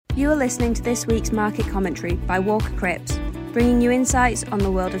You are listening to this week's market commentary by Walker Cripps, bringing you insights on the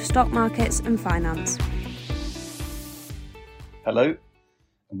world of stock markets and finance. Hello,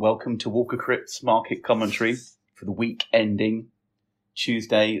 and welcome to Walker Cripps market commentary for the week ending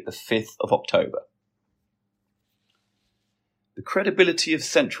Tuesday, the 5th of October. The credibility of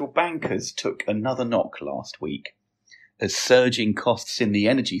central bankers took another knock last week, as surging costs in the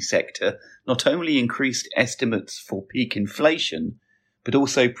energy sector not only increased estimates for peak inflation, but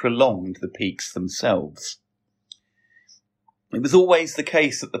also prolonged the peaks themselves. It was always the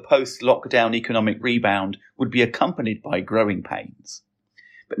case that the post-lockdown economic rebound would be accompanied by growing pains.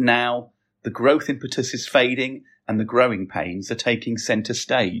 But now, the growth impetus is fading and the growing pains are taking centre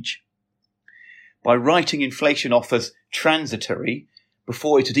stage. By writing inflation off as transitory,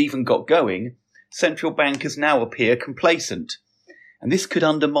 before it had even got going, central bankers now appear complacent, and this could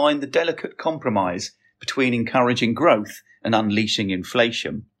undermine the delicate compromise between encouraging growth and unleashing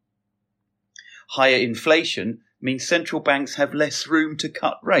inflation. Higher inflation means central banks have less room to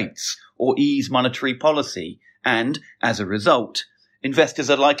cut rates or ease monetary policy, and, as a result, investors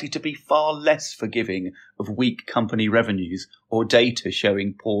are likely to be far less forgiving of weak company revenues or data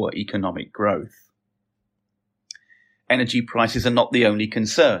showing poor economic growth. Energy prices are not the only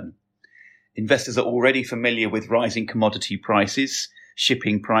concern. Investors are already familiar with rising commodity prices,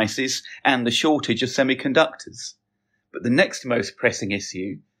 shipping prices, and the shortage of semiconductors. But the next most pressing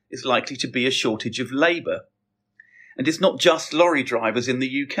issue is likely to be a shortage of labour. And it's not just lorry drivers in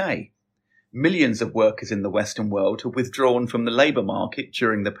the UK. Millions of workers in the Western world have withdrawn from the labour market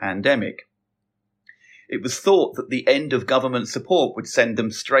during the pandemic. It was thought that the end of government support would send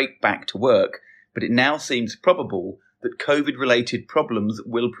them straight back to work, but it now seems probable that COVID-related problems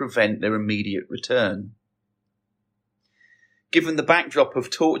will prevent their immediate return. Given the backdrop of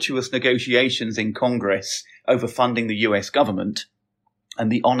tortuous negotiations in Congress over funding the US government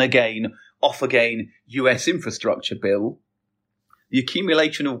and the on-again, off-again US infrastructure bill, the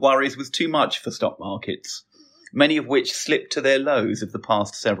accumulation of worries was too much for stock markets, many of which slipped to their lows of the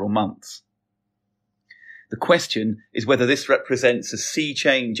past several months. The question is whether this represents a sea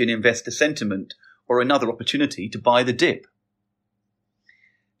change in investor sentiment or another opportunity to buy the dip.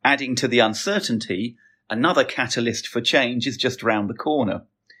 Adding to the uncertainty, another catalyst for change is just round the corner.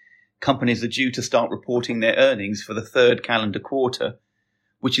 Companies are due to start reporting their earnings for the third calendar quarter,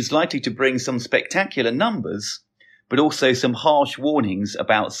 which is likely to bring some spectacular numbers, but also some harsh warnings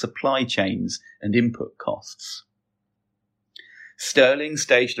about supply chains and input costs. Sterling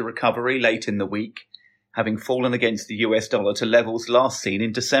staged a recovery late in the week, having fallen against the US dollar to levels last seen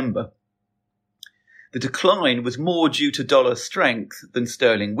in December. The decline was more due to dollar strength than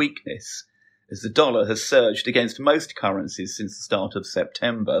sterling weakness, as the dollar has surged against most currencies since the start of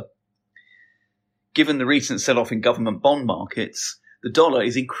September. Given the recent sell-off in government bond markets, the dollar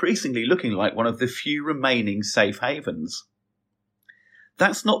is increasingly looking like one of the few remaining safe havens.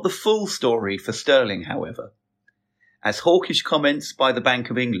 That's not the full story for sterling, however, as hawkish comments by the Bank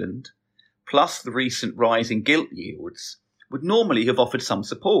of England, plus the recent rise in gilt yields, would normally have offered some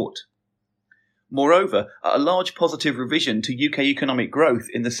support. Moreover, a large positive revision to UK economic growth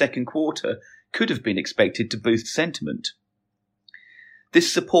in the second quarter could have been expected to boost sentiment.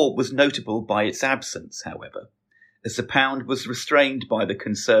 This support was notable by its absence, however, as the pound was restrained by the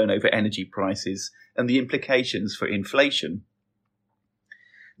concern over energy prices and the implications for inflation.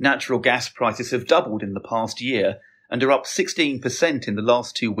 Natural gas prices have doubled in the past year and are up 16% in the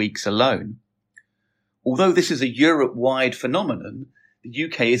last 2 weeks alone. Although this is a Europe-wide phenomenon, the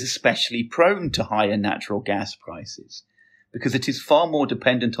UK is especially prone to higher natural gas prices because it is far more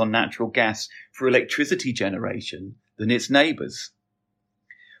dependent on natural gas for electricity generation than its neighbours.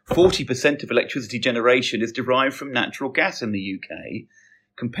 40% of electricity generation is derived from natural gas in the UK,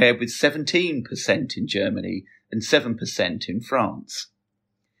 compared with 17% in Germany and 7% in France.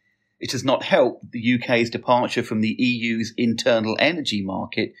 It has not helped that the UK's departure from the EU's internal energy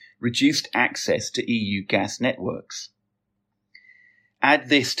market reduced access to EU gas networks. Add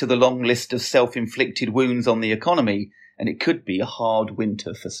this to the long list of self-inflicted wounds on the economy, and it could be a hard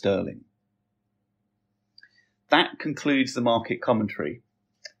winter for sterling. That concludes the market commentary,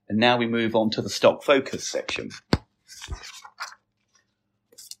 and now we move on to the stock focus section.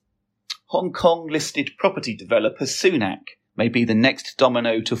 Hong Kong-listed property developer Sunac may be the next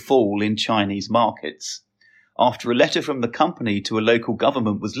domino to fall in Chinese markets, after a letter from the company to a local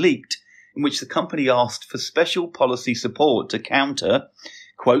government was leaked in which the company asked for special policy support to counter,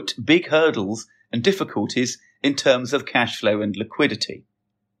 quote, big hurdles and difficulties in terms of cash flow and liquidity.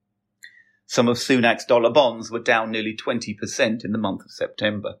 Some of Sunac's dollar bonds were down nearly 20% in the month of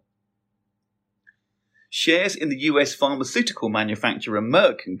September. shares in the US pharmaceutical manufacturer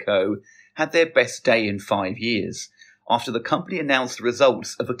Merck & Co. had their best day in 5 years, after the company announced the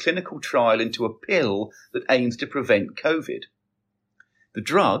results of a clinical trial into a pill that aims to prevent COVID. The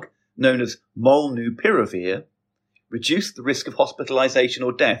drug, known as molnupiravir, reduced the risk of hospitalization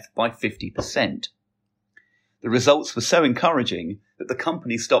or death by 50%. The results were so encouraging that the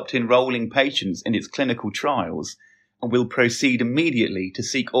company stopped enrolling patients in its clinical trials and will proceed immediately to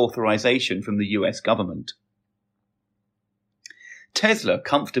seek authorization from the US government. Tesla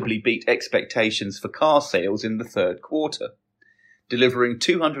comfortably beat expectations for car sales in the third quarter, delivering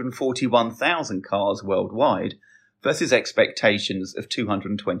 241,000 cars worldwide versus expectations of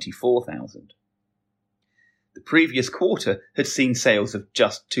 224,000. The previous quarter had seen sales of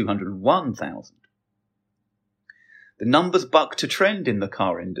just 201,000. The numbers bucked a trend in the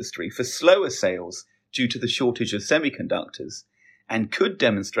car industry for slower sales due to the shortage of semiconductors and could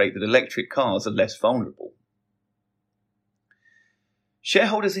demonstrate that electric cars are less vulnerable.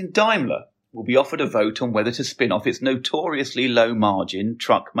 Shareholders in Daimler will be offered a vote on whether to spin off its notoriously low-margin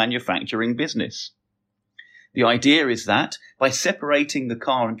truck manufacturing business. The idea is that, by separating the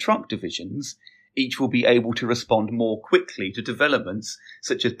car and truck divisions, each will be able to respond more quickly to developments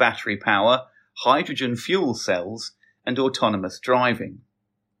such as battery power, hydrogen fuel cells, and autonomous driving.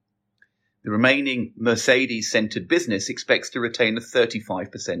 The remaining Mercedes-centered business expects to retain a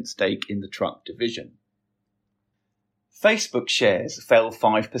 35% stake in the truck division. Facebook shares fell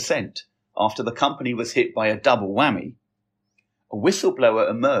 5% after the company was hit by a double whammy. A whistleblower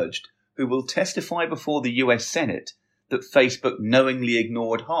emerged who will testify before the US Senate that Facebook knowingly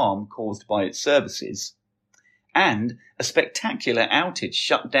ignored harm caused by its services, and a spectacular outage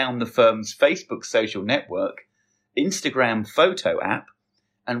shut down the firm's Facebook social network, Instagram photo app,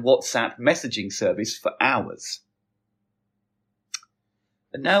 and WhatsApp messaging service for hours.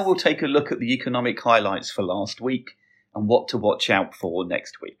 And now we'll take a look at the economic highlights for last week and what to watch out for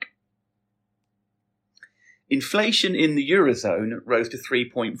next week. Inflation in the Eurozone rose to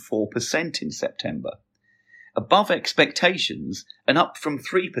 3.4% in September, above expectations and up from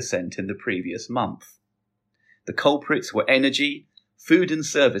 3% in the previous month. The culprits were energy, food and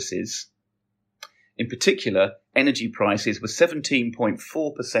services. In particular, energy prices were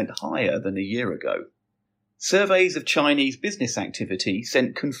 17.4% higher than a year ago. Surveys of Chinese business activity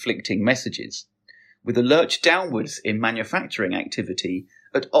sent conflicting messages, with a lurch downwards in manufacturing activity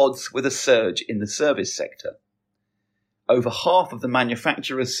at odds with a surge in the service sector. Over half of the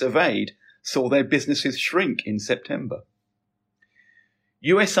manufacturers surveyed saw their businesses shrink in September.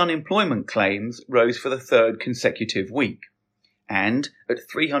 US unemployment claims rose for the third consecutive week, and at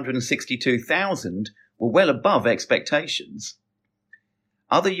 362,000 were well above expectations.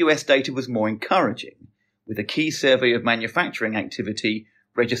 Other US data was more encouraging, with a key survey of manufacturing activity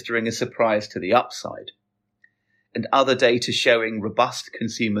registering a surprise to the upside, and other data showing robust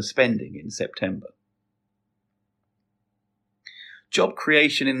consumer spending in September. Job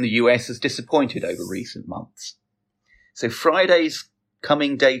creation in the US has disappointed over recent months, so Friday's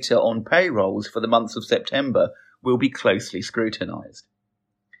coming data on payrolls for the months of September will be closely scrutinised.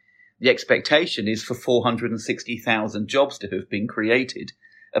 The expectation is for 460,000 jobs to have been created,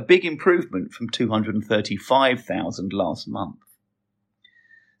 a big improvement from 235,000 last month.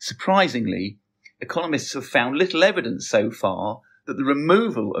 Surprisingly, economists have found little evidence so far that the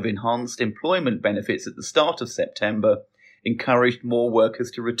removal of enhanced employment benefits at the start of September encouraged more workers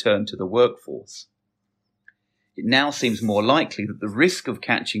to return to the workforce. It now seems more likely that the risk of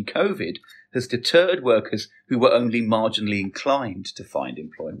catching COVID has deterred workers who were only marginally inclined to find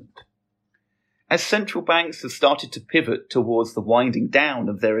employment. As central banks have started to pivot towards the winding down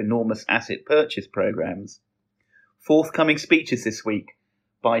of their enormous asset purchase programs, forthcoming speeches this week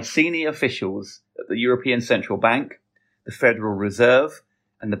by senior officials at the European Central Bank, the Federal Reserve,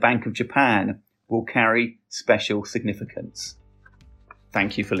 and the Bank of Japan will carry special significance.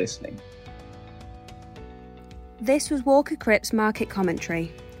 Thank you for listening. This was Walker Cripps Market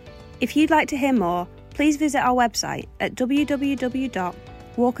Commentary. If you'd like to hear more, please visit our website at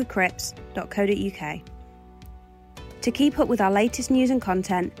www.walkercripps.co.uk. To keep up with our latest news and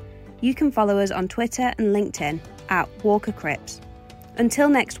content, you can follow us on Twitter and LinkedIn at Walker Cripps. Until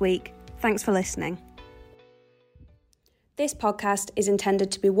next week, thanks for listening. This podcast is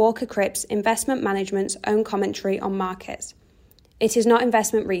intended to be Walker Cripps Investment Management's own commentary on markets. It is not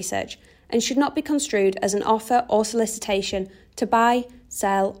investment research and should not be construed as an offer or solicitation to buy,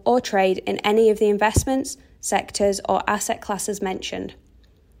 sell, or trade in any of the investments, sectors, or asset classes mentioned.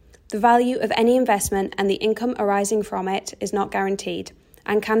 The value of any investment and the income arising from it is not guaranteed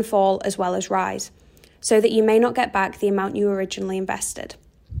and can fall as well as rise, so that you may not get back the amount you originally invested.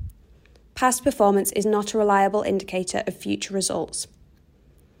 Past performance is not a reliable indicator of future results.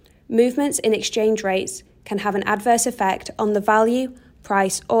 Movements in exchange rates can have an adverse effect on the value,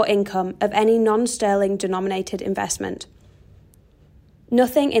 price, or income of any non-sterling denominated investment.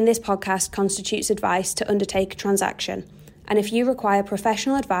 Nothing in this podcast constitutes advice to undertake a transaction, and if you require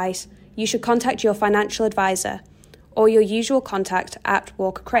professional advice, you should contact your financial advisor or your usual contact at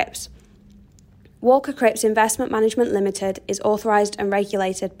Walker Cripps. Walker Cripps Investment Management Limited is authorised and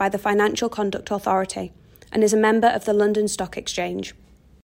regulated by the Financial Conduct Authority and is a member of the London Stock Exchange.